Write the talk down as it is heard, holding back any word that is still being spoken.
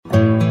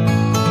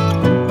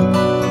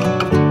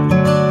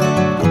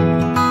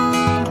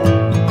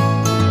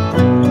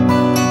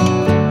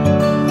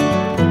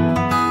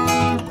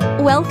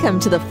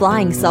to the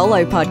Flying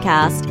Solo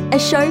podcast, a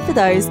show for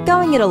those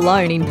going it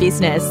alone in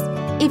business.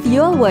 If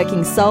you're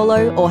working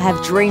solo or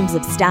have dreams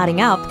of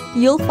starting up,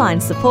 you'll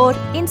find support,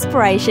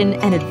 inspiration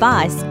and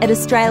advice at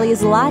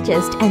Australia's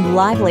largest and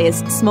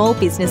liveliest small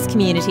business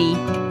community.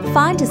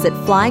 Find us at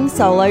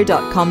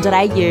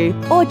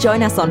flyingsolo.com.au or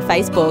join us on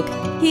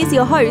Facebook. Here's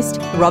your host,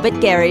 Robert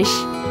Gerrish.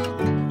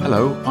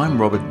 Hello, I'm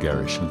Robert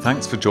Gerrish, and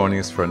thanks for joining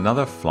us for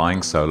another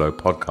Flying Solo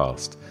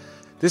podcast.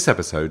 This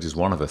episode is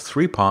one of a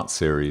three-part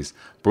series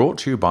brought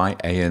to you by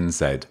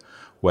ANZ,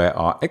 where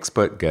our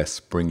expert guests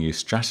bring you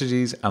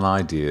strategies and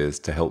ideas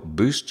to help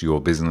boost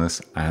your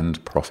business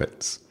and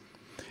profits.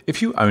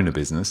 If you own a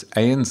business,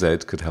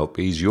 ANZ could help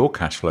ease your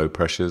cash flow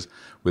pressures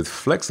with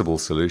flexible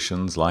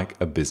solutions like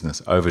a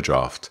business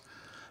overdraft.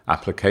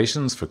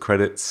 Applications for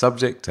credit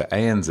subject to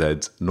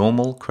ANZ's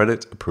normal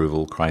credit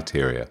approval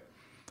criteria.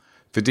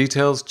 For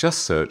details, just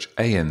search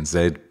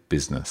ANZ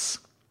Business.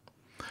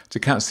 To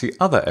catch the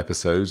other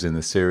episodes in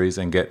the series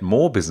and get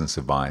more business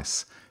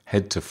advice,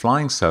 head to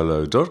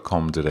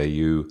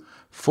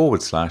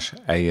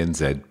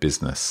flyingsolo.com.au/ANZ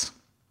Business.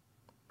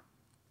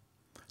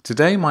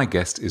 Today, my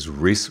guest is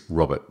Rhys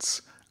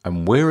Roberts,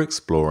 and we're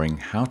exploring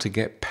how to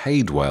get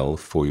paid well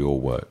for your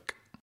work.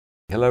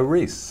 Hello,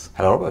 Rhys.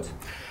 Hello, Robert.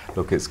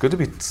 Look, it's good to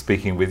be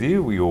speaking with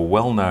you. You're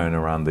well known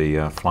around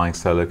the Flying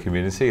Solo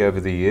community over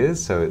the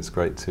years, so it's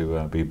great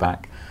to be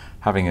back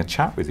having a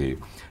chat with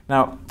you.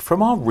 Now,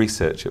 from our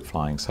research at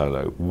Flying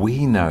Solo,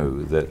 we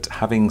know that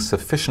having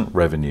sufficient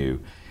revenue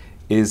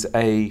is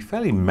a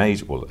fairly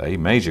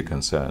major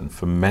concern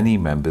for many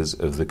members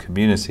of the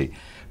community.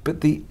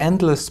 But the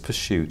endless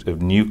pursuit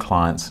of new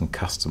clients and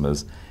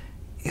customers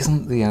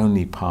isn't the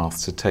only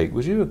path to take.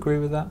 Would you agree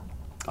with that?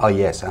 Oh,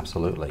 yes,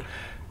 absolutely.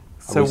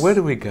 So where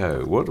do we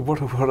go?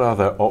 What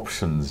other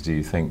options do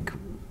you think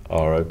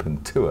are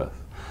open to us?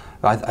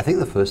 I think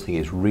the first thing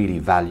is really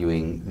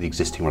valuing the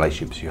existing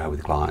relationships you have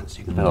with clients.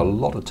 You can spend a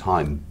lot of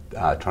time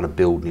trying to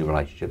build new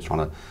relationships,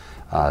 trying to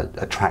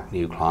attract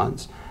new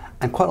clients.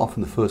 And quite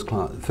often the first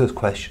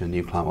question a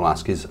new client will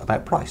ask is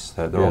about price.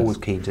 They're always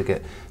keen to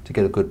get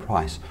a good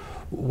price.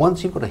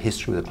 Once you've got a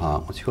history with a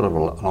client, once you've got an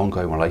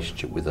ongoing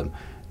relationship with them,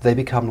 they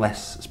become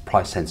less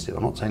price sensitive.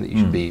 I'm not saying that you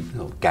should be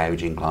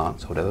gouging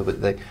clients or whatever,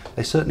 but they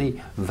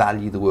certainly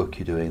value the work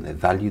you're doing. They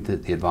value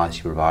the advice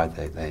you provide.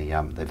 They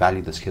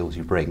value the skills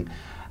you bring.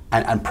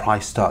 And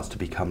price starts to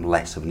become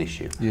less of an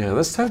issue. Yeah,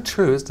 that's so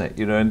true, isn't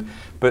it?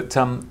 But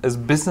as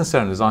business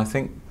owners, I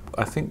think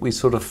we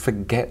sort of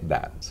forget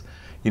that.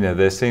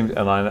 There seems,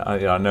 and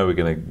I know we're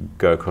going to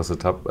go across a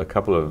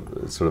couple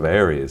of sort of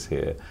areas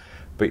here,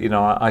 but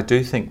I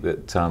do think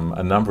that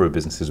a number of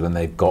businesses, when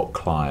they've got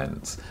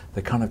clients,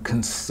 they're kind of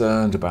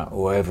concerned about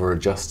ever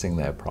adjusting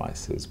their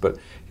prices. But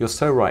you're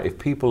so right. If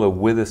people are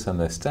with us and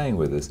they're staying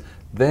with us,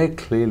 they're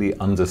clearly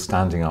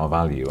understanding our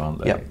value, aren't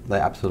they? Yeah, they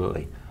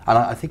absolutely. And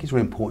I think it's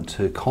really important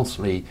to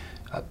constantly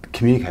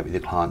communicate with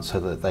your clients so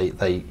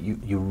that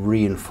you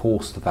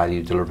reinforce the value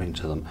you're delivering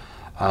to them.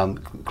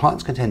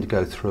 Clients can tend to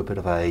go through a bit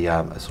of a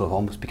sort of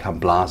almost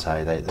become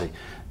blasé.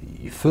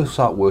 You first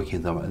start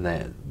working with them and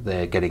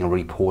they're getting a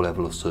really poor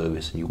level of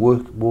service, and you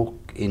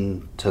walk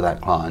into that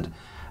client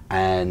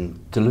and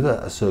deliver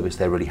a service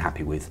they're really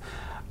happy with.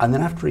 And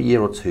then after a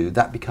year or two,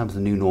 that becomes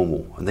the new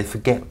normal and they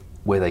forget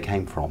where they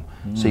came from.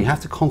 So you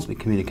have to constantly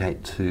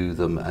communicate to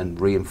them and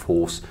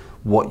reinforce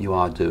what you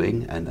are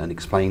doing and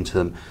explain to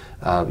them,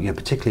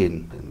 particularly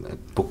in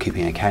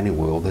bookkeeping and accounting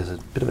world, there's a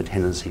bit of a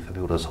tendency for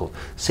people to sort of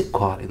sit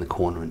quiet in the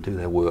corner and do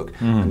their work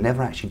and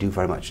never actually do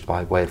very much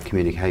by way of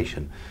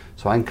communication.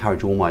 So I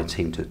encourage all my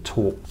team to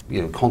talk,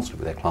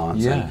 constantly with their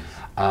clients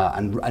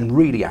and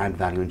really add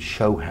value and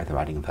show how they're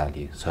adding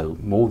value. So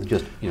more than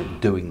just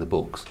doing the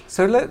books.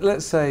 So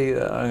let's say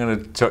I'm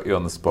going to chuck you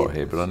on the spot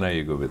here, but I know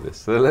you're good with this.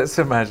 So let's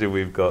imagine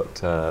we've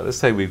got a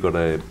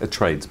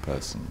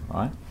tradesperson,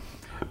 right?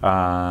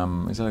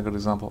 Is that a good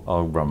example?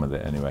 I'll run with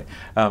it anyway.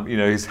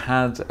 He's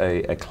had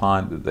a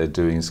client that they're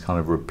doing this kind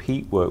of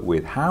repeat work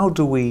with. How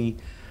do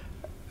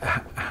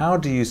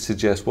you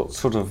suggest, what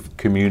sort of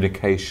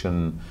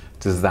communication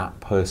does that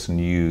person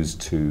use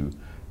to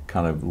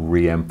kind of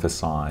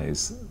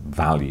re-emphasize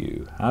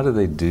value? How do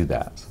they do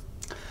that?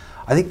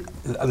 I think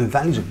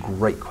value is a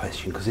great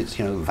question because it's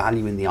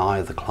value in the eye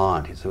of the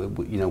client. So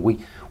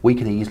we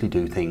can easily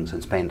do things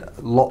and spend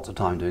lots of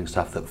time doing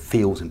stuff that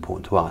feels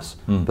important to us,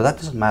 but that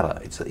doesn't matter.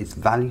 It's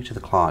value to the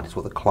client. It's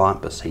what the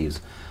client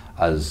perceives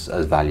as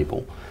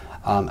valuable,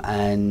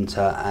 and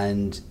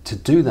to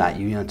do that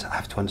you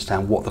have to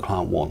understand what the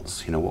client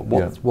wants.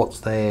 What's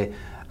their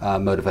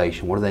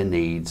motivation, what are their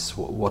needs,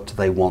 what do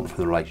they want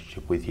from the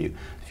relationship with you.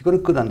 If you've got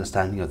a good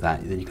understanding of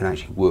that, then you can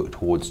actually work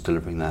towards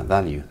delivering that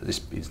value. This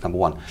is number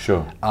one.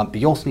 Sure. But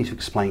you also need to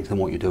explain to them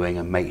what you're doing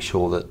and make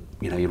sure that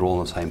you're all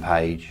on the same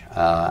page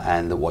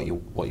and that what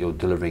you're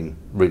delivering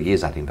really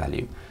is adding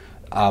value.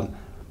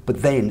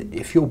 But then,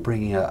 if you're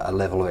bringing a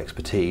level of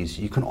expertise,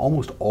 you can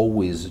almost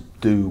always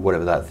do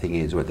whatever that thing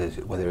is,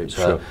 whether it's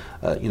sure.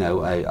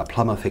 a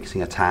plumber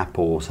fixing a tap,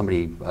 or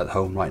somebody at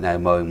home right now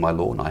mowing my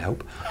lawn, I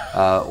hope,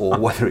 or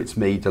whether it's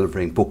me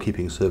delivering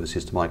bookkeeping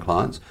services to my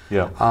clients.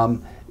 Yeah.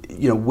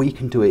 we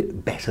can do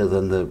it better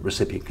than the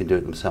recipient can do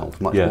it themselves,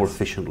 much more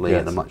efficiently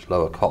at a much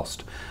lower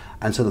cost.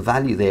 And so the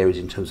value there is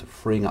in terms of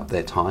freeing up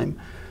their time,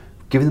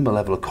 giving them a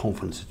level of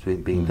confidence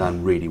it's being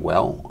done really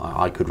well.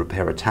 I could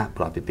repair a tap,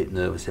 but I'd be a bit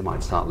nervous it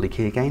might start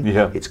leaking again.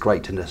 Yeah. It's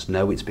great to just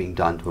know it's being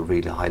done to a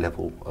really high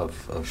level of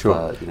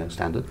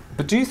standard.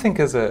 But do you think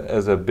as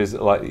a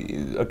business,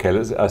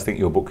 I think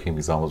your bookkeeping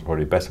example is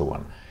probably a better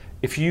one.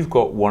 If you've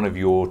got one of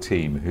your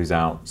team who's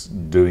out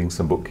doing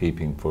some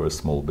bookkeeping for a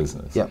small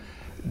business,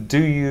 do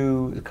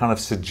you kind of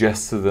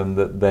suggest to them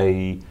that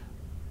they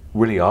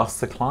really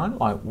ask the client,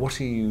 like,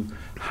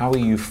 how are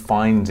you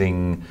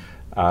finding,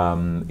 how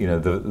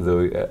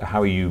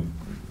are you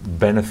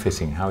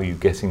benefiting, how are you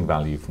getting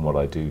value from what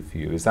I do for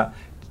you?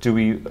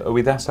 Are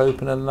we that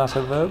open and that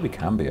overt? We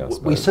can be, I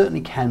suppose. We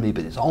certainly can be,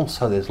 but it's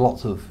also, there's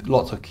lots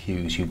of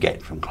cues you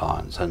get from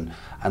clients and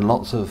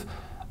lots of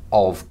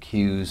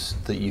cues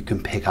that you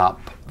can pick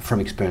up from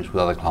experience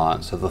with other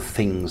clients. So the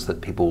things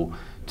that people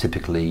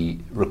typically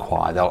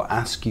require. They'll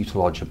ask you to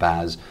lodge a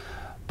BAS,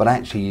 but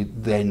actually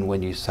then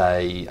when you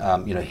say,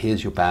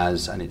 here's your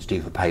BAS and it's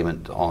due for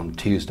payment on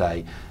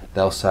Tuesday,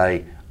 they'll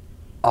say,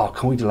 oh,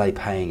 can we delay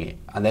paying it?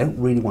 And they don't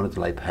really want to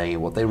delay paying it.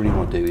 What they really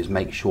want to do is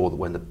make sure that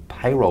when the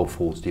payroll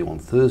falls due on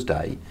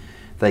Thursday,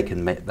 they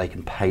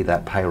can pay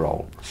that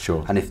payroll.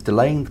 Sure. And if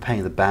delaying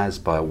paying the BAS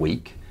by a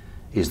week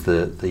is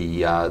the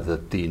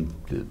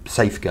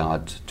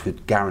safeguard to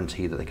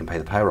guarantee that they can pay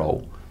the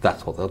payroll,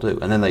 that's what they'll do.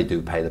 And then they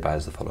do pay the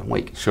BAS the following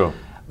week. Sure.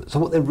 So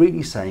what they're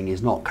really saying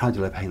is not, can I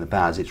delay paying the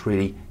BAS? It's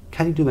really,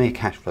 can you do me a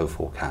cash flow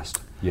forecast?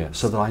 Yes.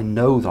 So that I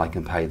know that I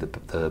can pay the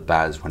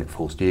BAS when it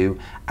falls due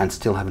and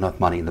still have enough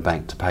money in the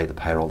bank to pay the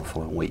payroll the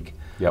following week.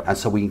 Yep. And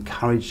so we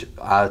encourage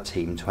our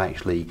team to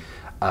actually,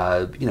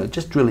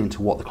 just drill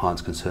into what the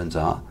client's concerns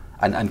are.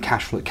 And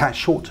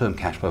short-term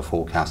cash flow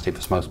forecasting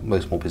for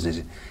most small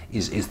businesses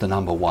is the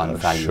number one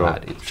value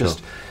add. It's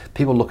just,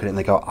 people look at it and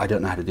they go, I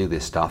don't know how to do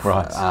this stuff.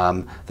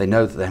 Right. They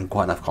know that they haven't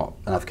quite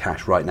enough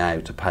cash right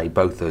now to pay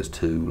both those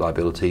two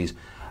liabilities.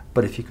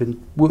 But if you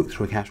can work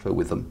through a cash flow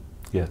with them,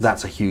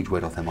 that's a huge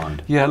weight off their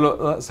mind. Yeah,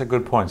 look, that's a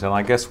good point. And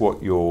I guess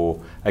what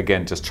you're,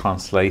 again, just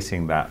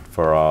translating that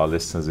for our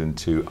listeners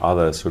into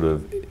other sort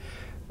of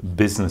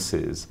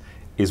businesses,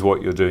 is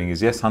what you're doing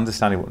is, yes,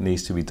 understanding what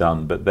needs to be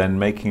done, but then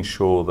making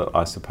sure that,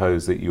 I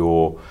suppose, that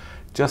you're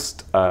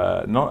just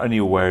not only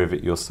aware of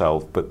it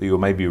yourself, but that you're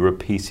maybe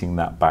repeating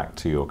that back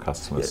to your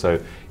customers.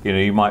 So,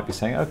 you might be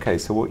saying, okay,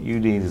 so what you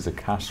need is a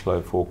cash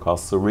flow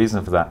forecast. The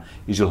reason for that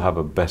is you'll have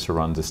a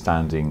better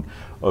understanding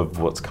of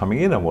what's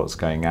coming in and what's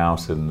going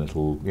out, and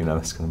it'll,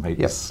 that's going to make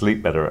you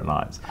sleep better at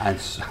night.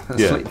 And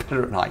sleep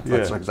better at night,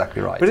 that's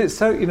exactly right. But it's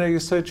so, you're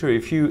so true.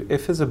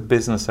 If as a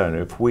business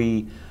owner, if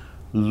we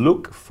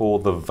look for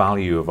the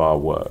value of our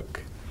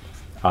work,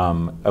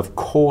 of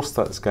course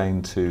that's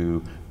going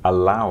to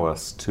allow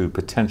us to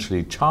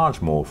potentially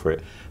charge more for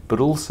it, but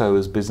also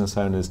as business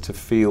owners to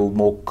feel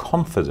more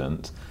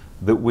confident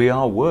that we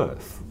are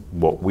worth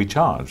what we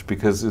charge,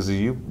 because as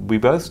we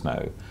both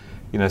know,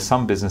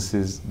 some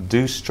businesses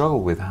do struggle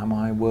with, am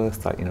I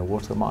worth that?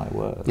 What am I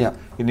worth? Yeah.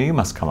 You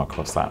must come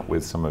across that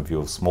with some of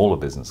your smaller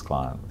business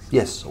clients.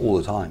 Yes, all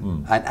the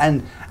time.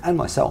 And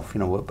myself,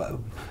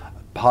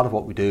 part of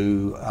what we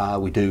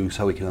do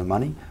so we can earn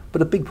money,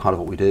 but a big part of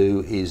what we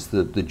do is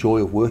the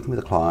joy of working with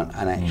a client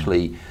and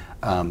actually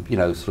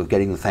sort of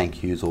getting the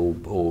thank yous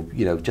or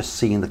just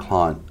seeing the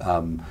client,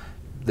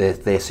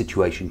 their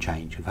situation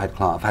change.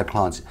 I've had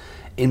clients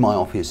in my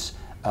office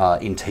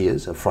in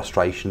tears of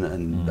frustration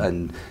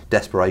and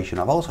desperation.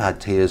 I've also had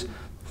tears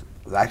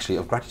actually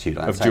of gratitude.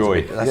 Of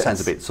joy. That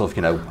sounds a bit sort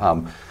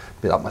of,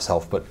 bit like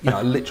myself, but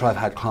literally I've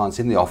had clients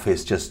in the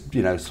office just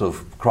sort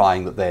of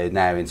crying that they're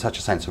now in such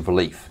a sense of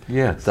relief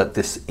that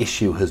this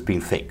issue has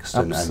been fixed.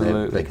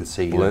 Absolutely. And they can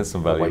see there's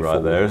some value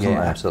right there, isn't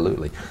there?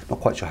 Absolutely.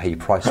 Not quite sure how you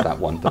price that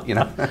one, but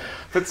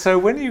But so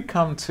when you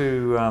come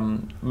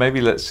to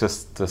maybe let's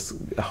just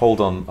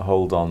hold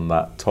on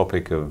that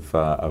topic of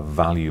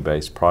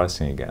value-based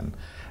pricing again,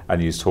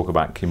 and you talk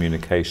about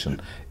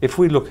communication. If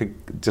we look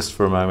just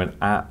for a moment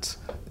at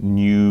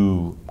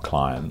new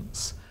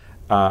clients.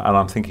 And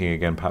I'm thinking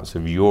again, perhaps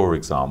of your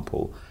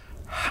example.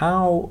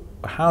 How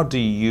do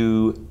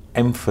you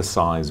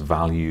emphasize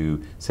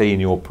value, say in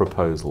your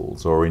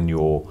proposals or in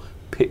your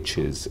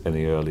pitches in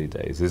the early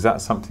days? Is that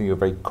something you're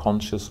very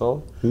conscious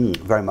of?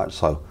 Very much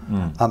so.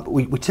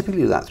 We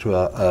typically do that through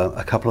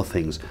a couple of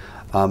things.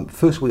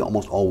 First, we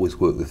almost always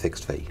work with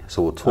fixed fee.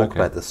 So we'll talk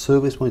about the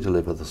service we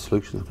deliver, the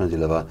solution we're going to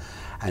deliver,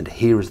 and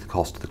here is the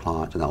cost to the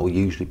client, and that will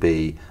usually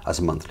be as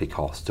a monthly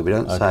cost. So we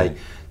don't say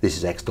this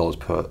is X dollars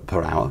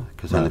per hour,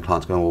 because then the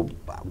client's going, well,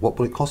 what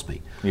will it cost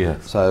me?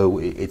 Yes. So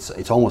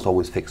it's almost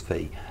always fixed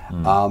fee.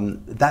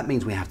 That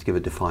means we have to give a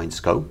defined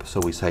scope. So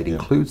we say it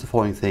includes the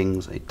following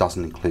things, it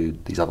doesn't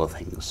include these other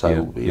things.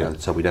 So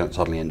so we don't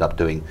suddenly end up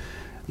doing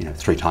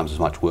 3 times as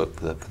much work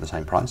for the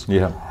same price.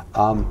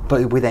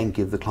 But we then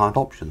give the client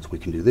options. We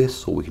can do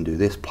this, or we can do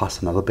this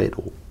plus another bit,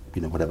 or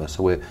whatever.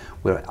 So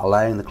we're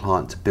allowing the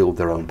client to build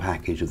their own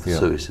package of the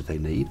service that they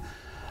need.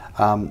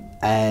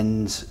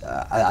 And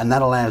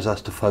that allows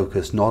us to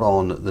focus not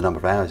on the number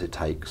of hours it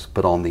takes,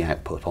 but on the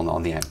output,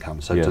 on the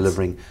outcome. So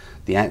delivering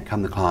the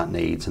outcome the client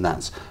needs, and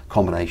that's a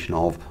combination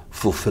of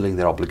fulfilling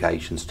their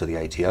obligations to the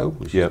ATO,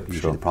 which is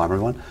usually the primary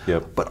one,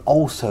 but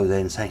also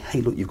then saying,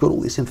 hey, look, you've got all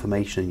this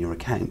information in your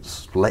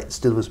accounts, let's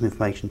deliver some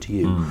information to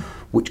you.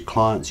 Which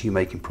clients are you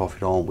making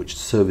profit on, which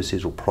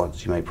services or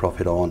products you make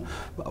profit on,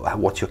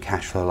 what's your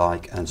cash flow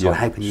like, and so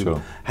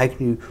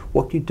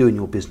what can you do in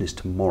your business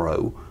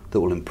tomorrow that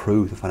will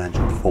improve the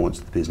financial performance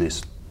of the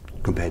business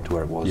compared to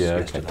where it was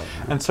yesterday. Okay.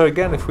 And so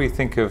again, if we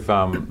think of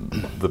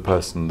the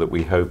person that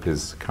we hope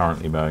is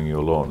currently mowing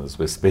your lawn as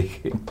we're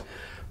speaking,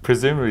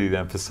 presumably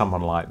then for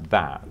someone like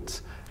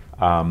that,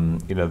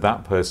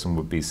 that person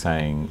would be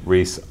saying,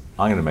 Reece,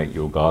 I'm going to make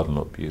your garden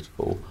look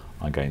beautiful.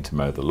 I'm going to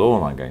mow the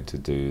lawn. I'm going to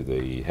do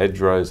the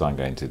hedgerows. I'm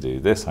going to do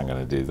this. I'm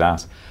going to do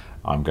that.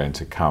 I'm going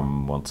to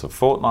come once a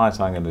fortnight.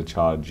 I'm going to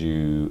charge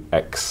you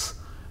X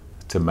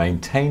to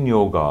maintain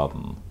your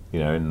garden.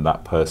 And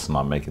that person,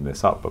 I'm making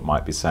this up, but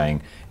might be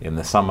saying, in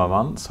the summer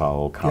months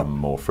I'll come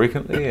more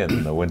frequently, and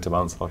in the winter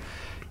months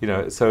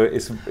so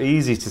it's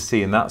easy to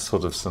see in that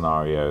sort of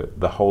scenario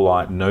the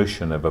whole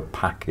notion of a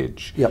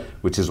package,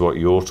 which is what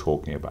you're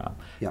talking about.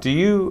 Do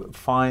you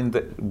find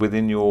that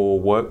within your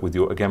work with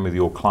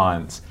your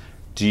clients,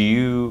 do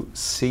you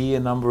see a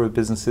number of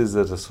businesses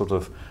that are sort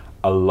of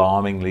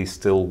alarmingly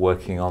still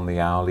working on the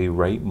hourly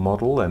rate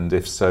model, and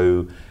if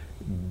so,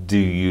 do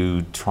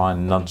you try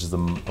and nudge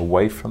them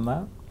away from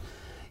that?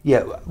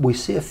 Yeah, we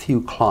see a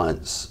few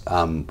clients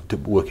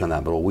working on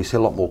that model. We see a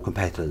lot more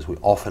competitors. We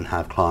often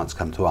have clients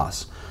come to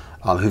us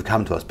who've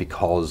come to us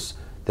because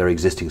their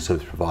existing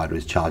service provider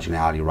is charging an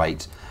hourly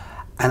rate.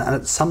 And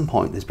at some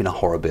point, there's been a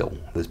horror bill.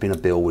 There's been a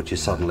bill which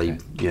is suddenly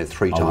 3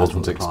 times. I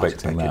wasn't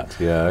expecting that.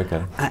 Yeah,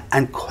 okay.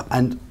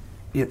 And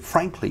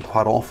frankly,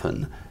 quite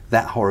often,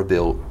 that horror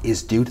bill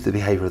is due to the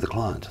behaviour of the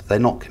client. They're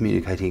not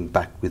communicating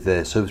back with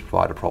their service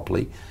provider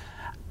properly,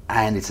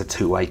 and it's a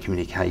two-way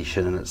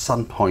communication. And at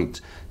some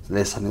point,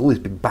 there's something, all this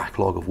big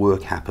backlog of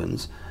work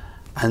happens,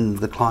 and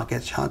the client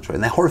gets charged for it,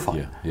 and they're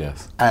horrified.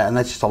 And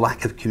that's just a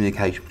lack of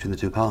communication between the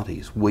two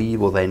parties. We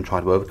will then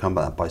try to overcome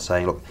that by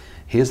saying, look,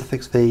 here's the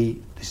fixed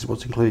fee, this is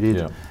what's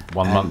included.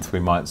 One month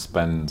we might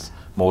spend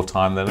more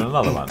time than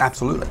another month.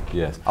 Absolutely.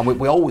 Yes. And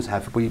we always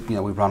have, we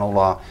run all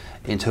our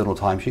internal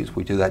timesheets.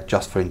 We do that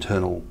just for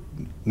internal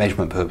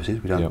measurement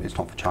purposes. We don't. It's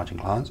not for charging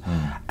clients.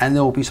 And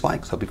there will be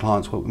spikes. There'll be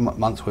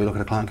months where you look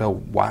at a client and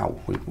go, wow,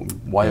 we're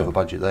way over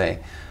budget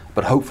there.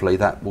 But hopefully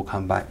that will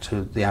come back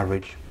to the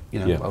average,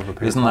 over a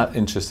period. Isn't that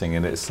interesting?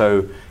 And it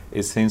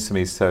seems to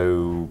me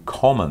so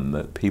common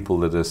that people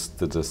that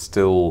are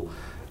still,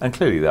 and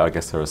clearly I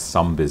guess there are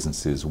some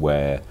businesses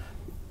where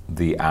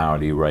the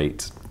hourly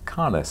rate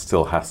kind of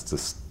still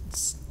has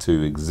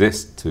to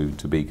exist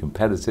to be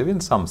competitive in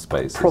some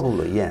spaces.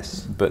 Probably,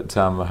 yes. But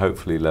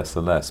hopefully less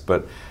and less.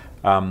 But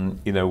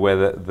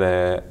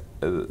where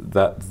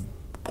that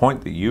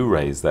point that you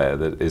raised there,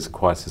 that is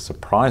quite a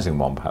surprising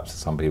one perhaps to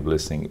some people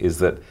listening, is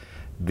that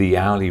the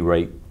hourly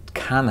rate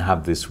can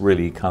have this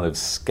really kind of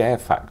scare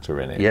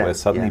factor in it, where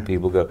suddenly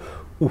people go,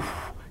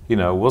 oof,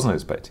 I wasn't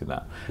expecting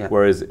that.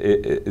 Whereas,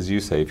 as you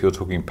say, if you're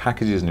talking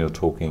packages and you're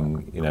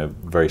talking,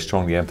 very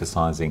strongly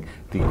emphasizing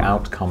the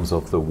outcomes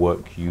of the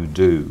work you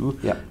do,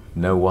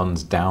 no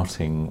one's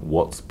doubting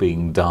what's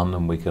being done,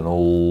 and we can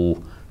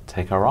all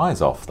take our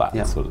eyes off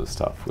that sort of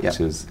stuff, which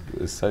is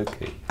so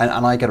key. And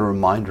I get a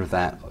reminder of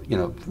that,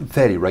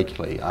 fairly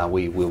regularly.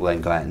 We will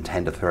then go out and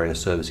tender various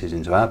services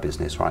into our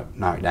business. Right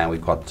now,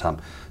 we've got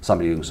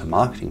somebody doing some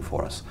marketing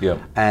for us.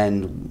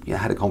 And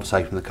had a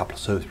conversation with a couple of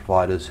service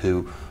providers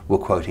who were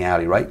quoting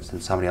hourly rates,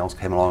 and somebody else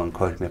came along and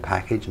quoted me a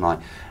package, and I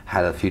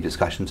had a few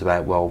discussions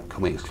about, well,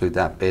 can we exclude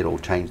that bit or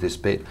change this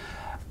bit?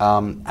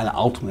 And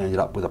ultimately ended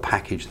up with a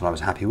package that I was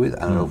happy with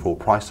and an overall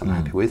price I'm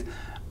happy with.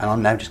 And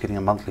I'm now just getting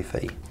a monthly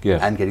fee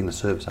and getting the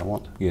service I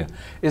want.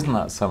 Isn't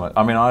that so much?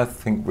 I mean, I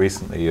think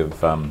recently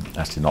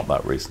actually not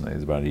that recently, it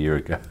was about a year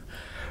ago,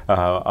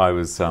 I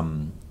was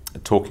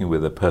talking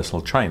with a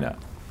personal trainer.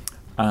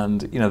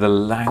 And, the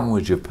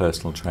language of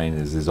personal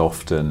trainers is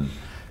often,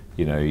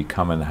 you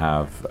come and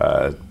have,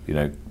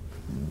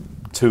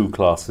 2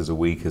 classes a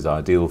week is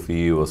ideal for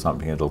you, or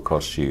something, it'll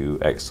cost you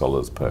X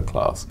dollars per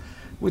class.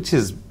 Which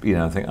is,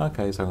 I think,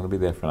 okay, so I'm going to be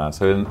there for an hour.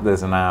 So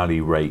there's an hourly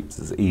rate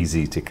that's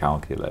easy to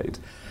calculate,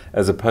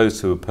 as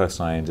opposed to a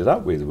person I ended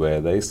up with where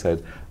they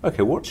said,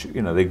 okay,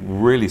 they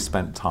really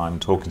spent time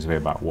talking to me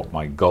about what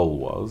my goal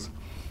was,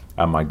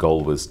 and my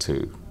goal was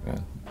to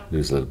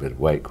lose a little bit of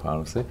weight, quite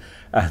honestly,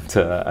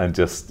 and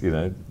just,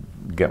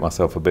 get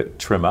myself a bit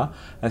trimmer.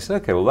 And I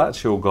said, okay, well,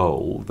 that's your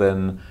goal,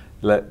 then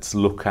let's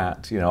look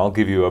at, I'll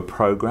give you a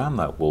program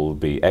that will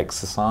be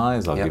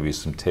exercise, I'll give you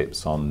some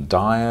tips on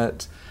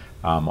diet,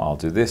 I'll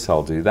do this,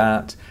 I'll do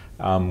that.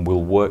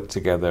 We'll work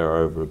together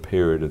over a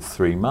period of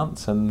 3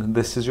 months, and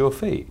this is your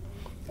fee.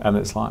 And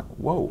it's like,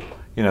 whoa,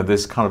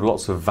 there's kind of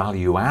lots of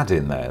value add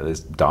in there. There's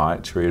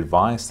dietary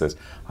advice.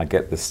 I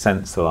get the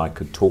sense that I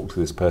could talk to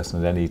this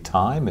person at any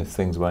time if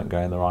things weren't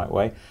going the right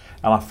way.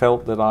 And I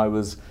felt that I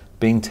was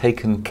being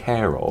taken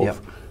care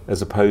of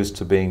as opposed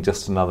to being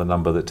just another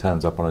number that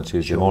turns up on a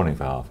Tuesday morning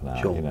for half an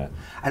hour. Sure. You know.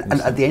 And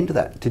at the end of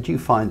that, did you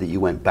find that you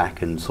went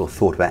back and sort of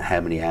thought about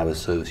how many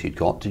hours service you'd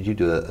got? Did you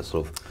do a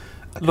sort of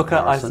a Look,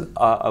 comparison?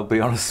 I'll be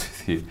honest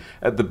with you.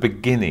 At the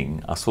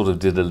beginning, I sort of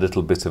did a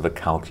little bit of a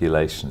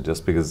calculation,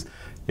 just because,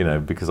 you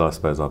know, because I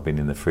suppose I've been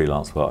in the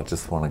freelance world. I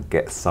just want to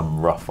get some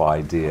rough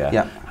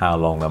idea how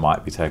long they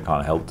might be taking. I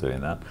can't help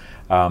doing that.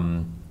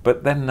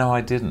 But then, no,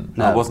 I didn't.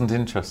 No. I wasn't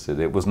interested.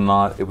 It was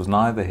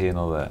neither here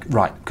nor there.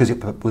 Right, because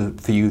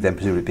for you then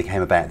presumably it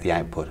became about the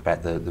output,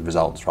 about the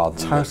results rather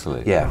than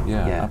Totally. Yeah.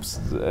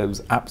 It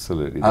was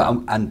absolutely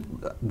that.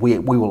 And we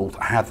will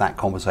have that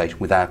conversation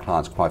with our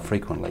clients quite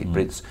frequently.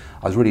 But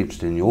I was really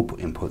interested in your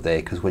input there,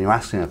 because when you're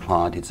asking a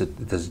client,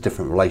 there's a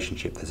different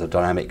relationship. There's a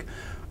dynamic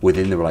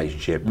within the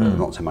relationship. I'm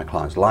not saying my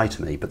clients lie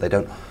to me, but they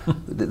don't.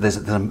 there's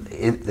an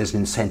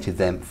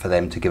incentive for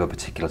them to give a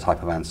particular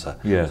type of answer.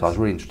 Yes. So I was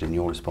really interested in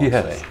your response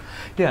there.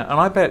 Yeah, and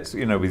I bet,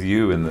 you know, with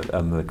you and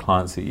the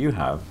clients that you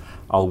have,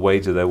 I'll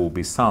wager there will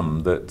be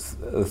some that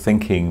are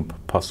thinking,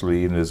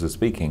 possibly even as we're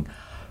speaking,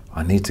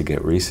 I need to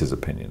get Reese's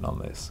opinion on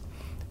this.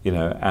 You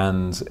know,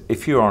 and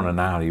if you're on an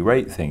hourly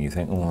rate thing, you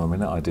think, oh, a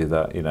minute I do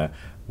that, you know,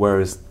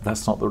 whereas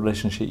that's not the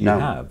relationship you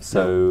have.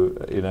 So,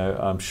 you know,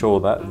 I'm sure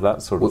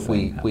that sort of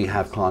thing. We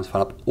have clients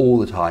phone up all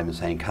the time and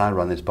saying, can I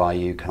run this by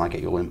you? Can I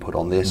get your input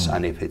on this?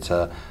 And if it's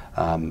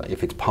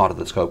part of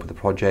the scope of the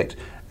project,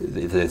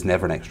 there's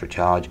never an extra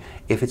charge.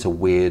 If it's a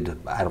weird,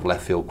 out of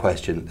left field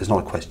question, there's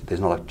not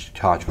a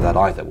charge for that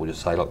either. We'll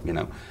just say, look, you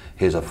know,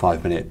 here's a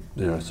 5-minute,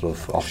 you know, sort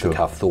of off the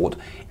cuff thought.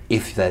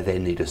 If they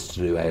then need us to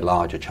do a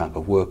larger chunk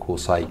of work, we'll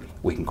say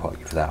we can quote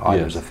you for that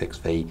either as a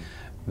fixed fee,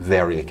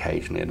 very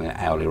occasionally an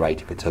hourly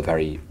rate if it's a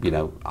very, you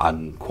know,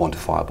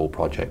 unquantifiable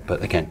project.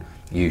 But again,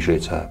 usually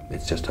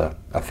it's just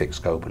a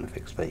fixed scope and a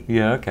fixed fee.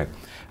 Yeah, okay.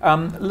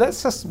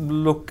 Let's just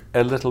look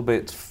a little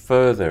bit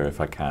further,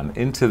 if I can,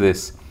 into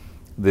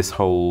this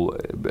whole,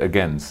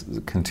 again,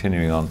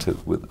 continuing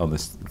on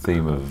this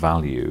theme of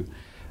value.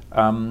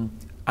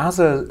 As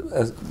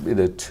you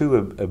know, to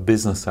a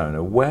business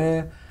owner,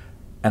 where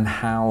and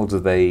how do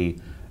they,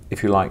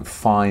 if you like,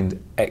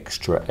 find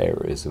extra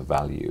areas of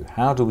value?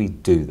 How do we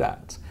do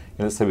that? You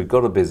know, let's say we've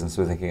got a business,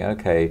 we're thinking,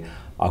 okay,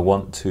 I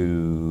want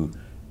to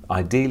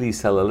ideally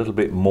sell a little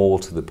bit more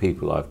to the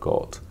people I've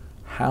got.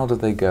 How do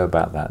they go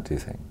about that, do you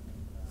think?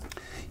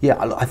 Yeah,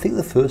 I think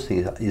the first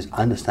thing is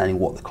understanding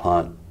what the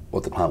client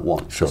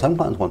wants. Sure. So some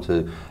clients want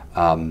to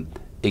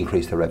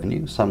increase their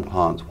revenue. Some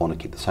clients want to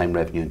keep the same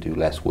revenue and do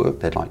less work.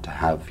 They'd like to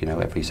have, you know,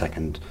 every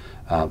second,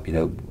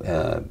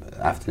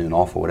 afternoon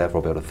off or whatever,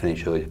 or be able to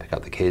finish early to pick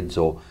up the kids,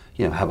 or,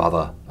 you know, have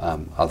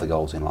other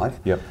goals in life.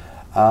 Yep.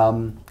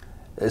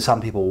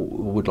 Some people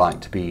would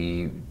like to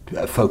be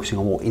focusing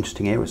on more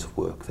interesting areas of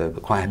work. They're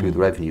quite happy with the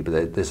revenue,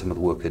 but there's some of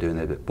the work they're doing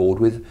they're a bit bored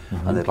with,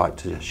 and they'd like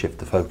to shift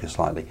the focus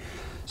slightly.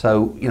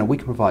 So, you know, we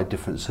can provide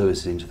different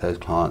services into those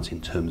clients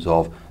in terms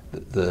of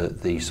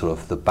the sort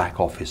of the back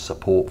office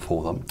support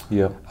for them.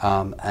 Yeah.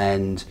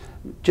 And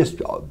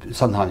just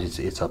sometimes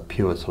it's a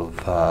pure sort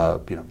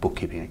of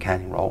bookkeeping,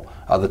 accounting role.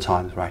 Other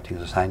times we're acting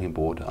as a sounding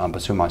board.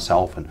 But so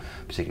myself and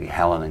particularly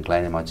Helen and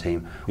Glenn in my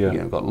team,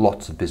 we've got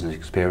lots of business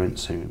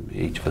experience.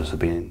 Each of us have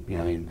been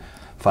in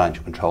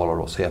financial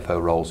controller or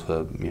CFO roles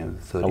for 30,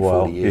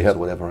 40 years or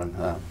whatever, and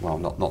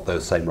not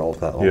those same roles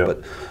that long,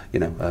 but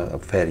a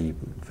fairly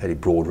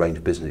broad range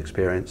of business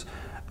experience.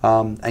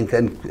 And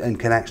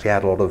can actually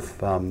add a lot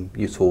of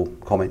useful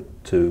comment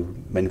to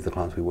many of the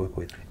clients we work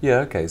with. Yeah,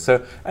 okay.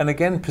 So, and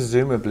again,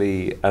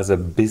 presumably as a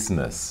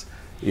business,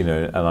 you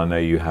know, and I know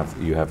you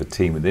have a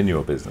team within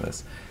your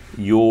business,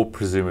 you're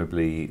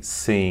presumably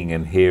seeing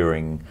and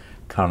hearing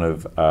kind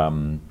of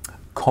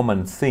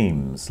common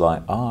themes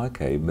like,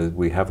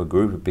 we have a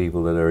group of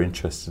people that are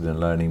interested in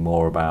learning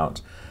more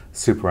about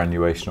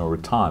superannuation or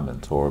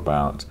retirement, or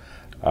about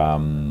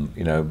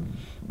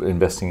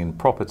investing in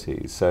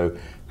property. So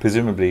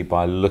presumably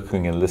by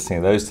looking and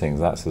listening to those things,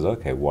 that says,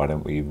 okay, why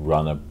don't we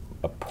run a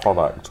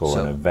product or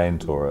an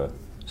event or a...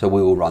 So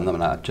we will run them,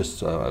 and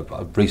just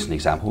a recent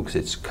example, because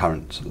it's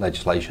current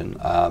legislation,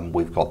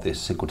 we've got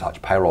this single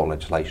touch payroll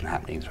legislation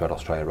happening throughout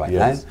Australia right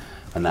now,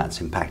 and that's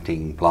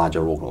impacting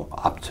larger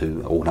up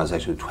to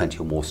organisations with 20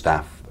 or more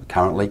staff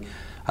currently,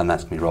 and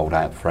that's going to be rolled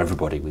out for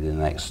everybody within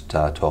the next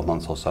 12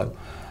 months or so.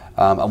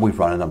 And we've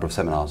run a number of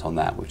seminars on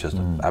that. We've just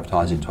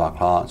advertised it to our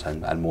clients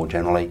and more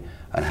generally,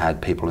 and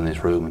had people in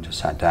this room and just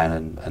sat down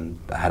and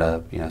had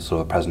a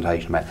sort of a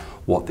presentation about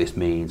what this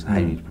means and how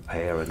you need to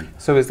prepare. And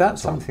so is that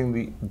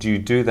something do you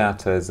do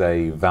that as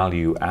a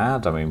value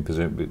add? I mean,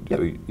 presumably,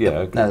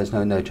 Okay. No, there's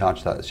no charge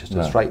to that. It's just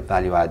a straight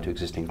value add to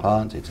existing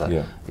clients.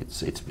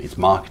 It's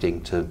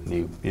marketing to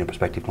new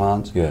prospective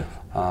clients. Yeah.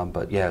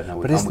 But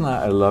isn't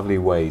that a lovely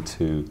way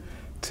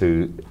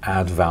to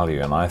add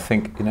value? And I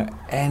think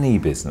any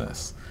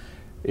business,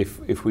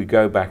 if we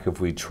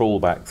trawl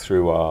back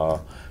through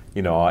our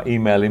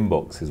email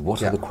inboxes,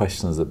 what are the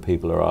questions that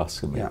people are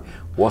asking me? Yeah.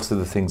 What are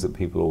the things that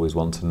people always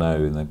want to know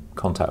in the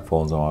contact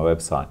forms on our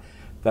website?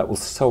 That will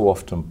so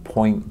often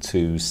point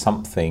to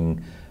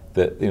something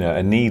that,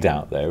 a need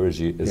out there, as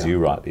you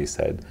rightly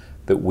said,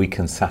 that we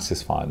can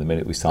satisfy. The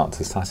minute we start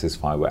to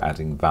satisfy, we're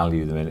adding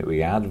value. The minute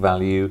we add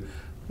value,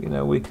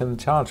 we can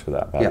charge for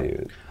that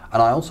value. Yeah.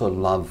 And I also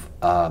love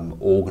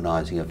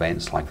organising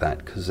events like that,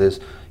 because there's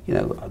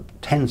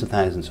tens of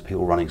thousands of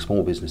people running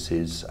small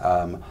businesses,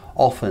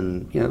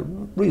 often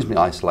reasonably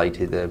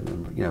isolated. They're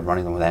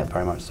running them without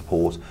very much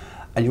support.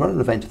 And you run an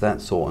event of that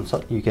sort, and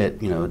suddenly you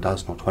get a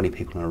dozen or 20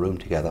 people in a room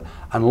together,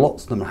 and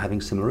lots of them are having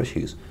similar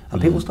issues.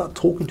 And people start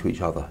talking to each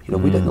other.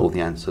 We don't know all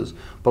the answers,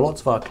 but lots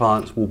of our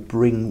clients will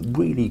bring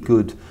really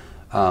good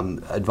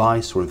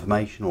advice or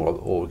information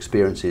or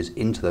experiences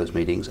into those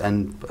meetings,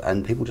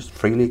 and people just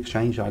freely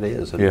exchange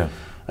ideas. And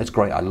it's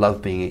great. I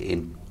love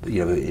being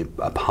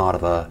a part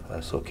of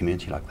a sort of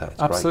community like that.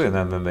 It's absolutely,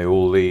 great. And then they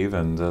all leave,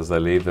 and as they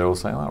leave, they're all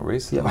saying, "Oh,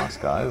 Reece is a nice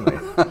guy, isn't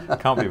he?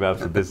 Can't be bad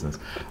for business."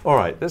 All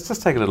right, let's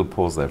just take a little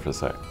pause there for a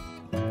sec.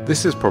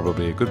 This is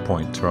probably a good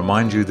point to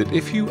remind you that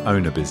if you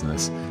own a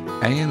business,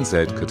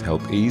 ANZ could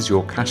help ease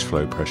your cash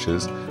flow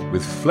pressures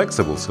with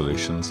flexible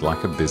solutions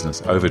like a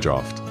business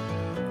overdraft.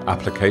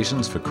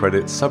 Applications for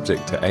credit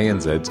subject to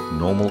ANZ's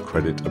normal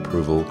credit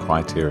approval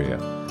criteria.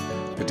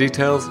 For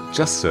details,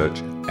 just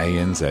search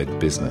ANZ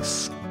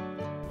Business.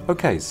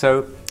 Okay,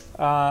 so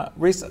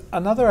Reece,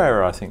 another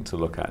area I think to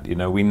look at,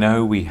 we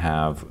know we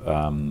have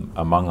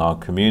among our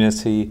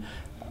community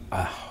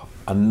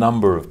a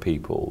number of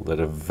people that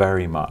are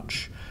very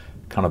much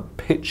kind of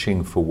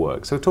pitching for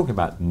work. So we're talking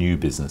about new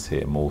business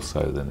here more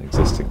so than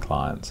existing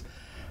clients,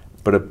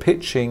 but are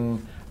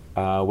pitching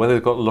where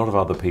they've got a lot of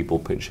other people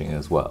pitching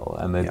as well,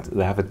 and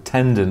they have a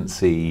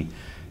tendency,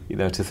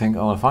 to think,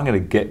 oh, if I'm going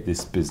to get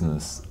this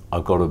business,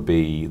 I've got to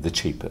be the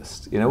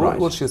cheapest.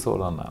 What's your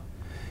thought on that?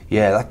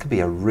 Yeah, that could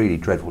be a really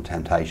dreadful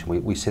temptation.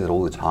 We see that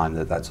all the time,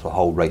 that sort of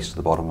whole race to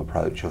the bottom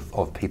approach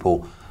of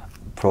people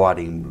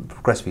providing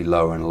progressively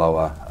lower and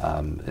lower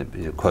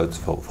quotes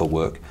for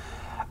work.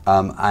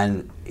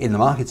 And in the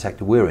market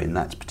sector we're in,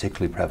 that's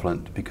particularly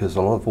prevalent because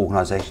a lot of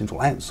organisations will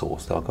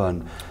outsource. They'll go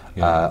and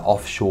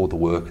offshore the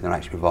work, and they're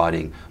actually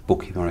providing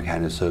bookkeeping or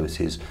accounting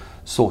services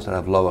sourced out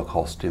of lower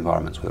cost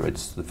environments, whether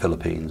it's the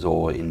Philippines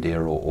or India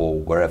or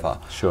wherever.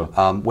 Sure.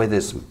 Where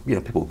there's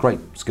people with great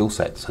skill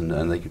sets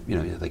and they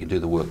can do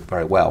the work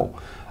very well.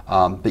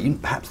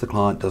 But perhaps the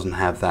client doesn't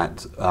have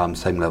that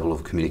same level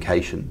of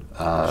communication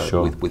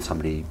with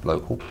somebody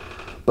local.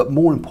 But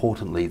more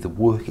importantly, the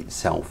work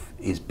itself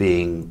is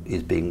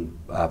being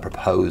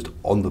proposed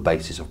on the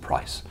basis of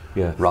price,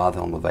 rather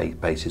than on the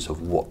basis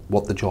of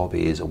what the job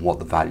is and what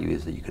the value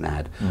is that you can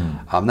add.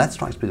 That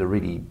strikes me as a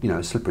really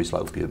slippery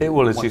slope.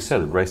 As you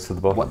said, a race to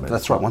the bottom.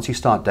 That's right. Once you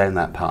start down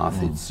that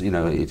path, it's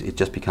it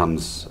just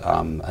becomes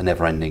a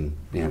never-ending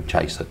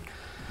chase. That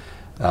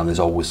there's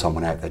always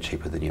someone out there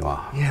cheaper than you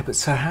are. Yeah,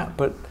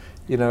 but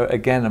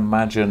again,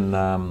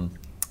 imagine.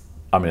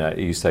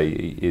 You say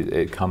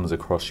it comes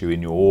across you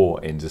in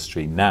your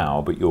industry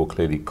now, but you're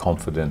clearly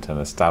confident and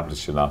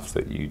established enough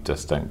that you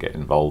just don't get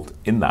involved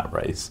in that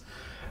race.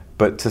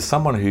 But to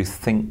someone who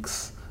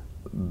thinks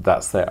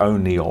that's their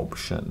only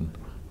option,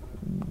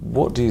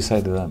 what do you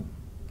say to them?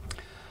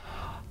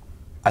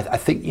 I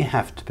think you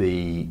have to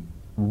be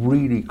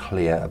really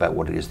clear about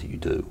what it is that you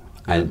do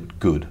and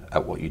good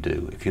at what you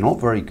do. If you're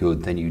not very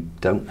good, then you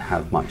don't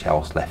have much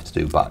else left to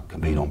do but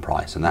compete on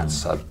price, and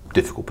that's a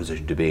difficult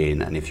position to be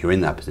in. And if you're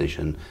in that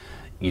position,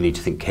 you need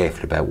to think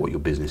carefully about what your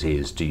business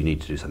is. Do you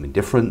need to do something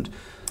different?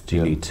 Do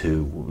you need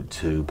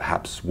to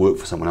perhaps work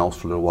for someone else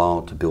for a little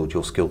while to build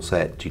your skill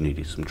set? Do you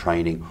need some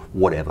training?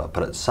 Whatever.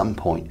 But at some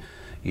point,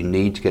 you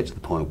need to get to the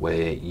point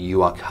where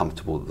you are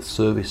comfortable that the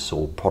service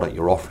or product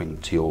you're offering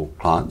to your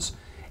clients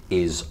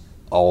is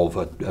of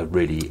a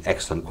really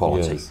excellent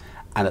quality. Yes.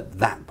 And at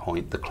that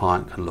point, the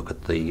client can look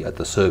at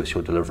the service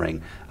you're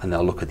delivering, and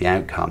they'll look at the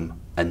outcome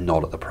and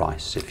not at the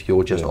price. If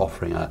you're just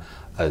offering a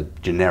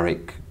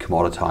generic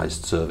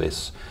commoditized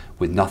service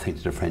with nothing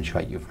to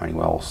differentiate you from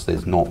anyone else,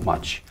 there's not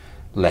much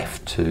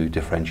left to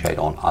differentiate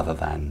on other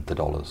than the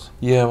dollars.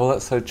 Yeah, well,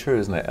 that's so true,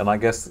 isn't it? And I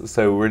guess,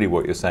 so really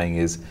what you're saying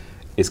is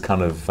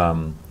kind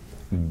of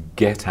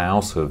get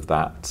out of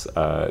that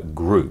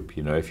group.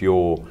 If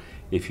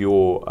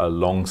you're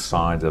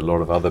alongside a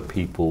lot of other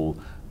people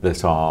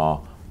that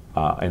are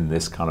in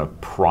this kind of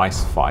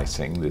price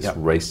fighting, this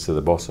race to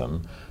the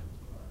bottom,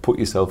 put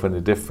yourself in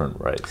a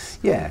different race.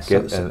 Yeah.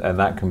 And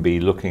that can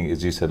be looking,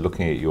 as you said,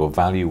 looking at your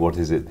value. What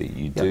is it that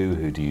you do?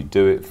 Who do you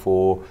do it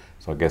for?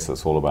 So I guess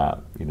that's all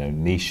about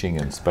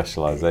niching and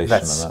specialisation.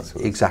 That's and that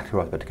sort of exactly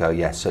right. But to go,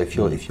 yes. So if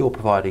you're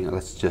providing,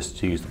 let's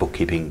just use the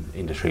bookkeeping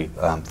industry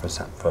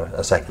for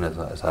a second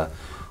as a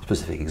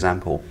specific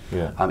example.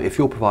 If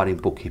you're providing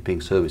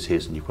bookkeeping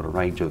services and you've got a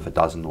range of a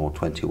dozen or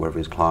 20 or whatever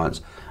it is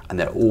clients, and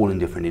they're all in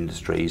different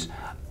industries,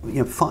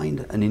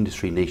 find an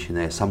industry niche in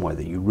there somewhere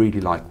that you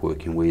really like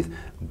working with,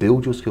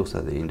 build your skill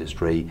set in the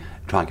industry,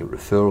 try and get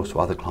referrals to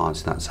other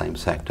clients in that same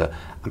sector,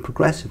 and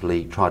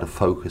progressively try to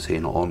focus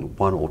in on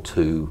one or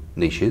two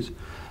niches,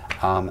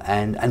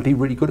 and be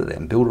really good at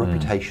them. Build a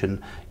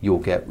reputation. You'll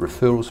get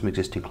referrals from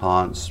existing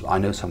clients. I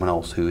know someone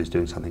else who is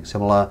doing something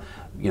similar.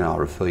 I'll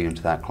refer you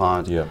into that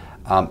client.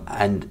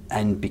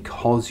 And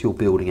because you're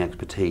building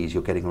expertise,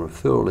 you're getting a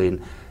referral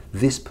in.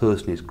 this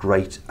person is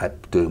great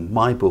at doing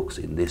my books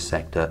in this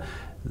sector,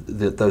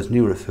 those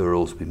new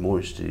referrals will be more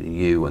interested in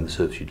you and the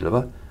service you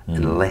deliver,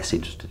 and less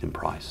interested in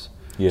price.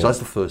 Yes. So that's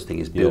the first thing,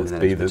 is building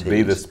that expertise.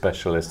 Be the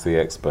specialist, the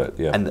expert,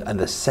 yeah. And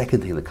the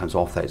second thing that comes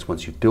off that is,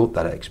 once you've built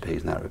that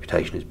expertise and that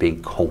reputation, is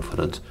being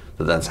confident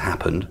that that's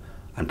happened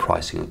and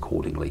pricing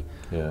accordingly.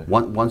 Yeah.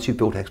 Once you've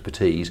built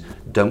expertise,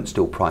 don't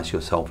still price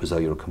yourself as though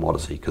you're a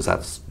commodity, because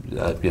that's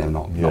not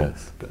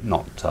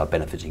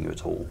benefiting you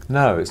at all.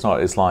 No, it's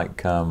not. It's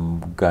like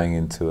going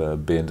into a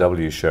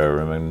B&W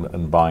showroom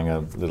and buying a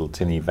little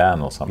tinny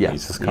van or something. Yeah. You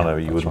just kind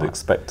of, you wouldn't right.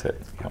 expect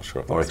it. I'm not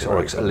sure. Or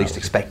at least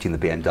expecting the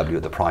B&W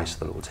at the price of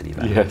the little tinny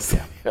van. Yes.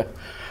 Yeah.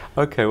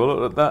 Okay.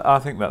 Well, I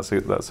think that's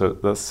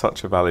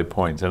such a valid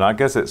point, and I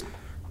guess it's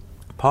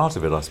part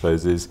of it. I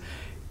suppose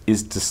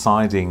is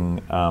deciding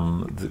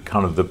the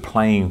kind of the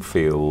playing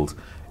field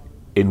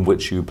in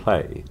which you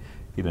play.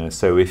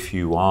 So if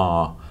you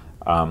are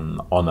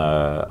on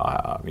a,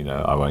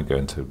 I won't go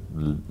into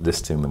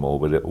listing them all,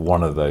 but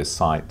one of those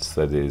sites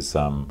that is,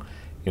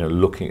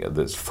 looking at,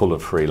 that's full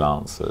of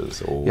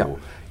freelancers, or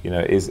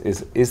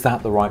is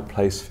that the right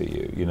place for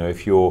you?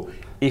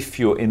 If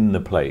you're in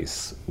the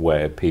place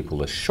where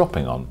people are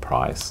shopping on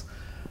price,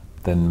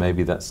 then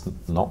maybe that's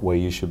not where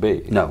you should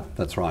be. No,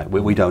 that's right.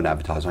 We don't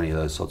advertise on any of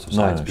those sorts of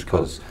sites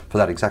because for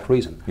that exact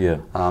reason. Yeah.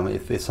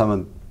 If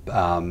someone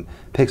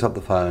picks up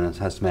the phone and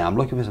says to me, I'm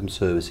looking for some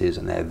services,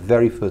 and their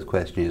very first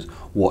question is,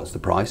 what's the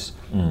price?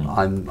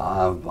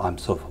 I'm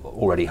sort of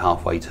already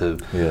halfway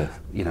to,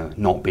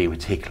 not being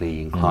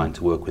particularly inclined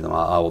to work with them.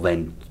 I will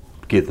then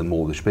give them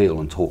all the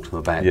spiel and talk to them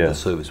about the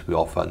service we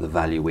offer and the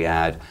value we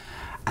add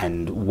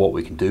and what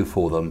we can do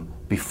for them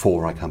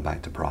before I come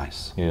back to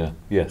price. Yeah.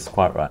 Yes,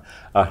 quite right.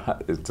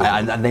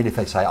 And then if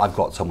they say, I've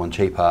got someone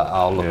cheaper,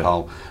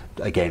 I'll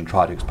again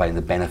try to explain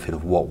the benefit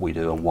of what we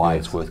do and why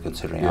it's worth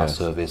considering our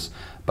service.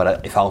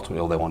 But if ultimately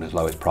all they want is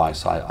lowest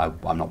price,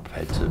 I'm not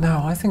prepared to.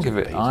 No, I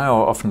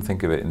often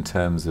think of it in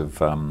terms of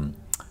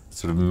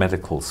sort of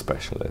medical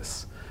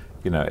specialists.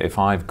 If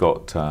I've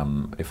got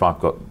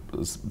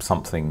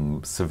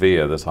something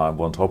severe that I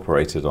want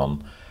operated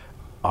on,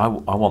 I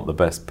want the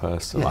best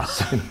person.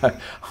 Yes.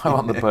 I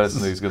want the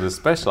person who's going to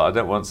specialise. I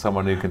don't want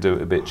someone who can do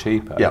it a bit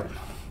cheaper. Yep.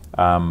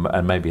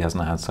 And maybe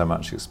hasn't had so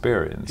much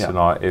experience.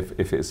 Yep.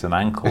 If it's an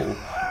ankle,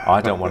 I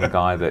don't want a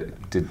guy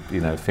that did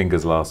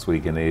fingers last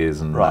week and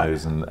ears and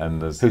nose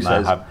and is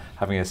now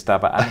having a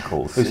stab at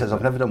ankles. Who says,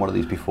 I've never done one of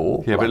these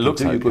before? Yeah, but it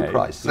looks okay. A good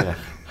price. Yeah.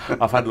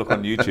 I've had a look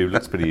on YouTube.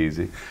 Looks pretty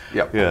easy.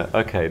 Yep. Yeah.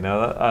 Okay.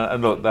 Now,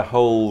 and look, the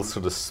whole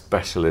sort of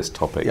specialist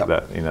topic. Yep.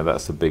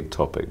 That's a big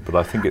topic. But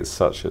I think it's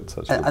such a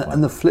good point.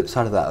 And the flip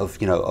side of that,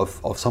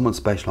 of someone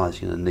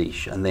specialising in a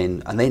niche and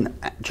then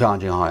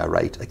charging a higher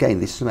rate.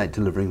 Again, this is about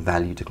delivering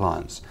value to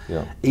clients.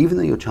 Yeah. Even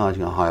though you're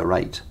charging a higher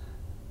rate,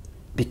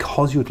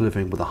 because you're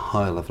delivering with a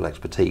higher level of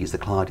expertise, the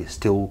client is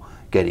still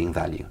getting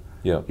value.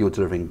 Yeah. You're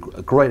delivering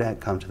a great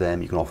outcome to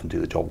them. You can often do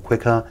the job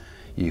quicker.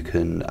 You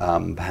can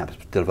perhaps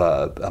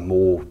deliver a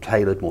more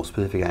tailored, more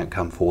specific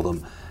outcome for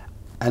them.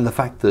 And the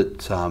fact that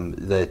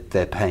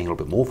they're paying a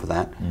little bit more for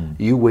that,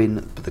 you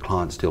win, but the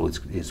client still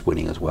is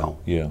winning as well.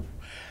 Yeah.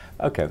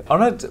 Okay.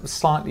 On a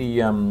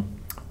slightly,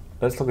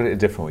 let's look at it a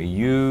different way.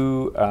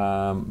 You,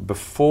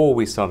 before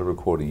we started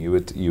recording, you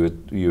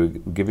were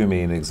giving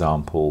me an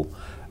example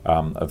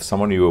of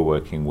someone you were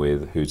working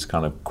with who's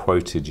kind of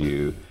quoted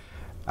you.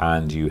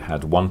 And you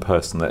had one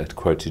person that had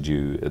quoted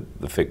you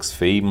the fixed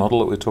fee model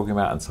that we're talking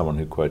about, and someone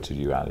who quoted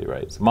you hourly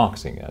rates.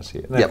 Marketing,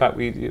 actually. In fact,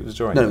 it was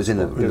during. No, it was in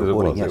the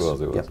recording. Yes.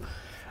 It was.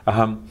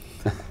 Yep.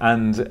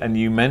 And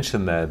you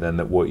mentioned there then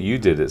that what you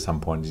did at some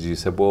point is you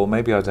said, well,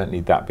 maybe I don't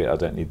need that bit. I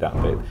don't need that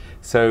bit.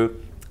 So,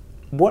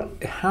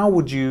 how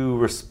would you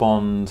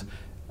respond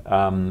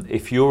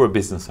if you're a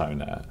business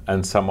owner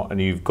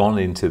and you've gone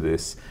into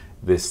this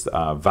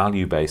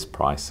value-based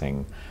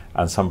pricing,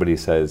 and somebody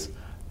says,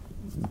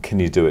 can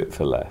you do it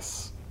for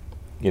less?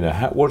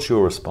 What's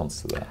your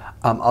response to that?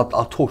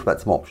 I'll talk about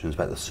some options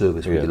about the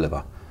service we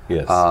deliver.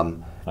 Yes.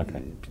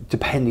 Okay.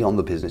 Depending on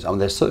the business,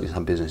 there's certainly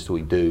some business that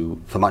we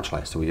do for much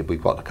less. So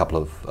we've got a couple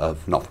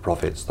of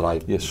not-for-profits that I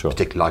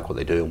particularly like what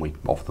they do, and we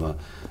offer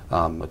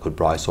them a good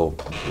price. Or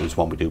there's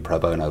one we do pro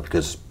bono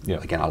because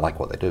again I like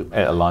what they do.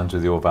 It aligns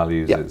with your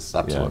values. Yeah,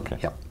 absolutely.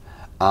 Yeah, okay.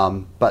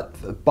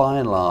 But by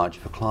and large,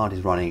 if a client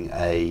is running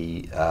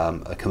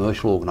a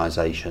commercial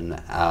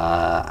organisation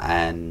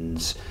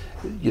and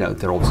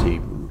they're obviously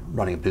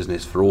running a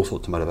business for all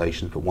sorts of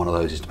motivations, but one of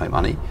those is to make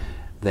money,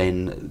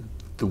 then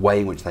the way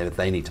in which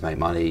they need to make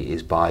money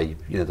is by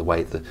the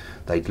way that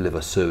they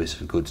deliver services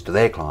and goods to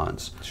their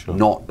clients,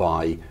 not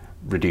by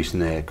reducing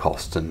their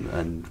costs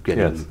and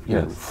getting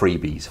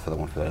freebies for the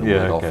one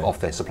off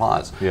their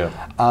suppliers.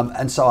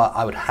 And so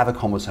I would have a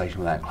conversation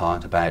with that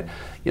client about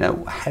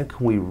how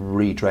can we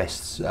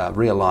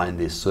realign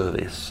this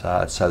service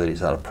so that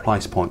it's at a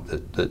price point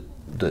that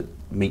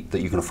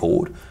you can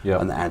afford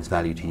and that adds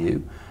value to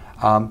you.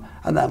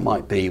 And that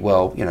might be,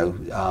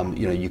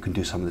 you can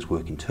do some of this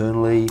work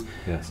internally.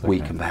 Yes, okay.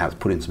 We can perhaps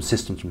put in some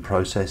systems and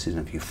processes,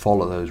 and if you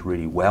follow those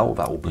really well,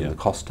 that will bring the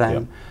cost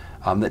down.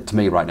 That, to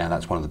me, right now,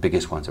 that's one of the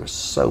biggest ones. There are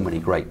so many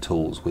great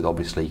tools with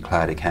obviously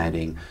cloud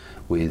accounting,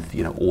 with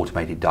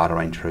automated data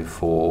entry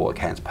for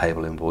accounts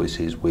payable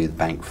invoices, with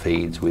bank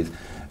feeds, with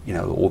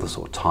all the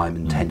sort of time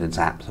and attendance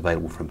apps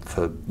available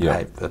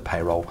for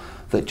payroll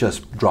that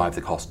just drive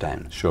the cost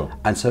down. Sure.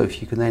 And so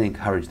if you can then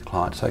encourage the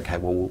client to say, okay,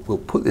 well, we'll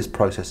put this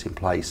process in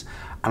place,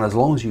 and as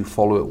long as you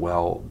follow it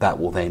well, that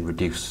will then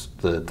reduce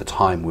the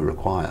time we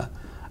require.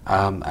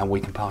 And we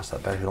can pass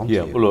that benefit on to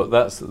you. Yeah, well, look,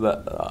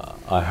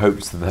 I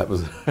hoped that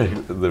was,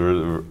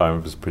 I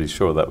was pretty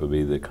sure that would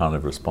be the kind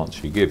of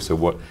response you give. So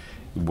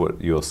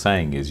what you're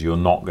saying is you're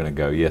not going to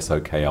go, yes,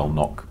 okay, I'll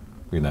knock,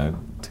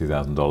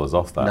 $2,000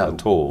 off that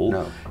at all.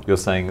 No. You're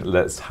saying,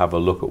 let's have a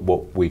look at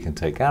what we can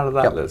take out of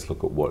that. Yep. Let's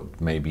look at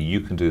what maybe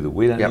you can do that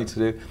we don't need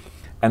to do.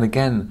 And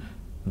again,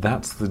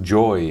 that's the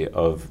joy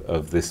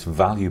of this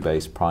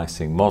value-based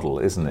pricing model,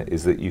 isn't it?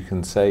 Is that you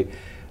can say,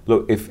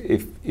 look,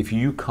 if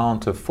you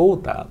can't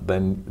afford that,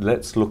 then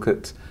let's look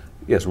at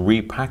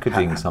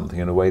repackaging something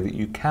in a way that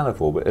you can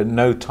afford. But at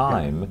no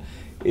time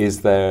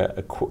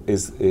are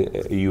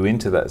you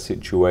into that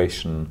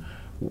situation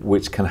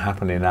which can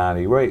happen in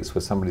hourly rates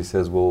where somebody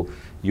says, well,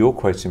 you're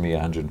quoting me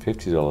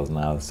 $150 an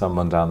hour,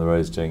 someone down the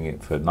road is doing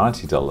it for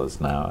 $90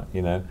 an hour,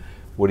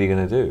 what are you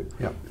going to do?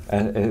 Yep.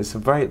 And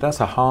that's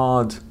a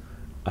hard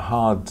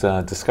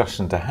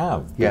discussion to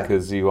have,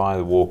 because you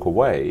either walk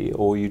away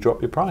or you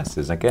drop your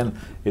prices. Again,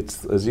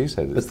 it's, as you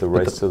said, it's the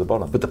race to the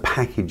bottom. But the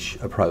package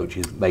approach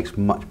makes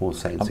much more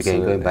sense. Absolutely.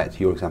 Again, going back to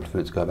your example a few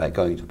minutes ago about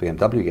going to a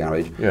BMW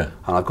garage, and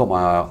I've got my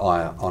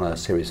eye on a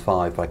Series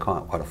 5, but I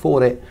can't quite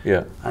afford it.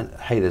 Yeah. And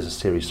hey, there's a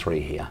Series 3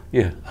 here.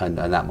 Yeah. And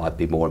that might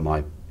be more in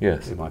my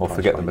or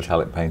forget the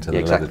metallic paint and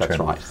the leather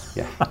trim. That's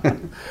right. Yeah.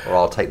 Or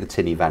I'll take the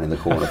tinny van in the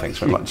corner. Thanks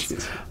very much. I'd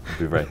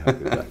be very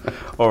happy with that.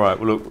 All right.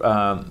 Well, look,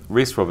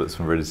 Rhys Roberts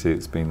from Viridity,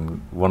 it's been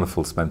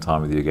wonderful to spend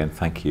time with you again.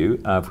 Thank you.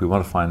 If we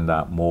want to find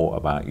out more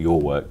about your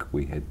work,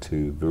 we head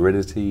to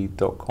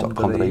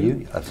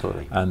viridity.com.au.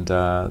 Absolutely. And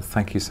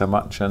thank you so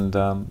much. And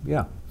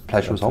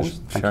pleasure as always.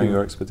 Sharing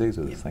your expertise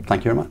with us. Thank you.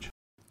 Thank you very much.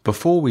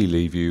 Before we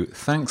leave you,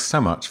 thanks so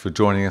much for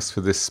joining us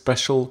for this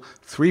special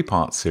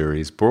 3-part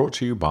series brought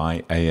to you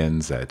by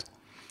ANZ.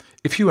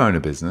 If you own a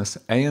business,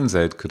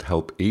 ANZ could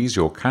help ease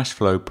your cash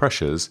flow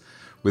pressures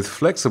with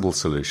flexible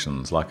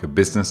solutions like a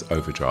business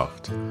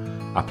overdraft.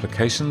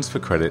 Applications for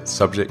credit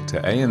subject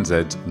to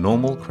ANZ's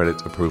normal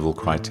credit approval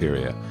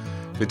criteria.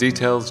 For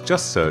details,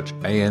 just search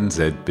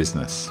ANZ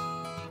Business.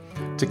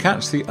 To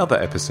catch the other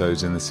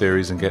episodes in the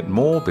series and get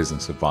more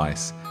business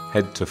advice,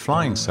 head to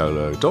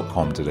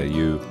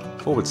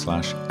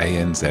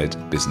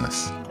flyingsolo.com.au/ANZ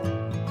Business.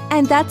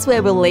 And that's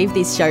where we'll leave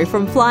this show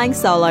from Flying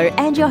Solo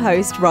and your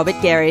host, Robert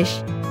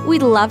Gerrish.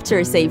 We'd love to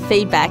receive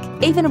feedback,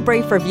 even a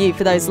brief review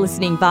for those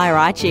listening via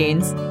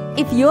iTunes.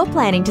 If you're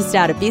planning to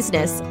start a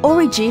business or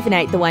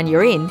rejuvenate the one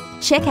you're in,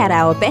 check out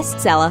our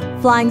bestseller,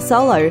 Flying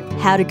Solo,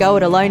 How to Go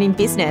It Alone in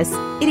Business.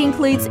 It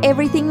includes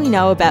everything we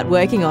know about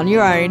working on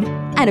your own.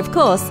 And of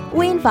course,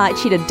 we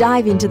invite you to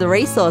dive into the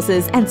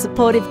resources and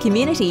supportive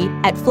community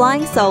at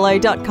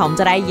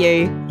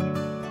flyingsolo.com.au.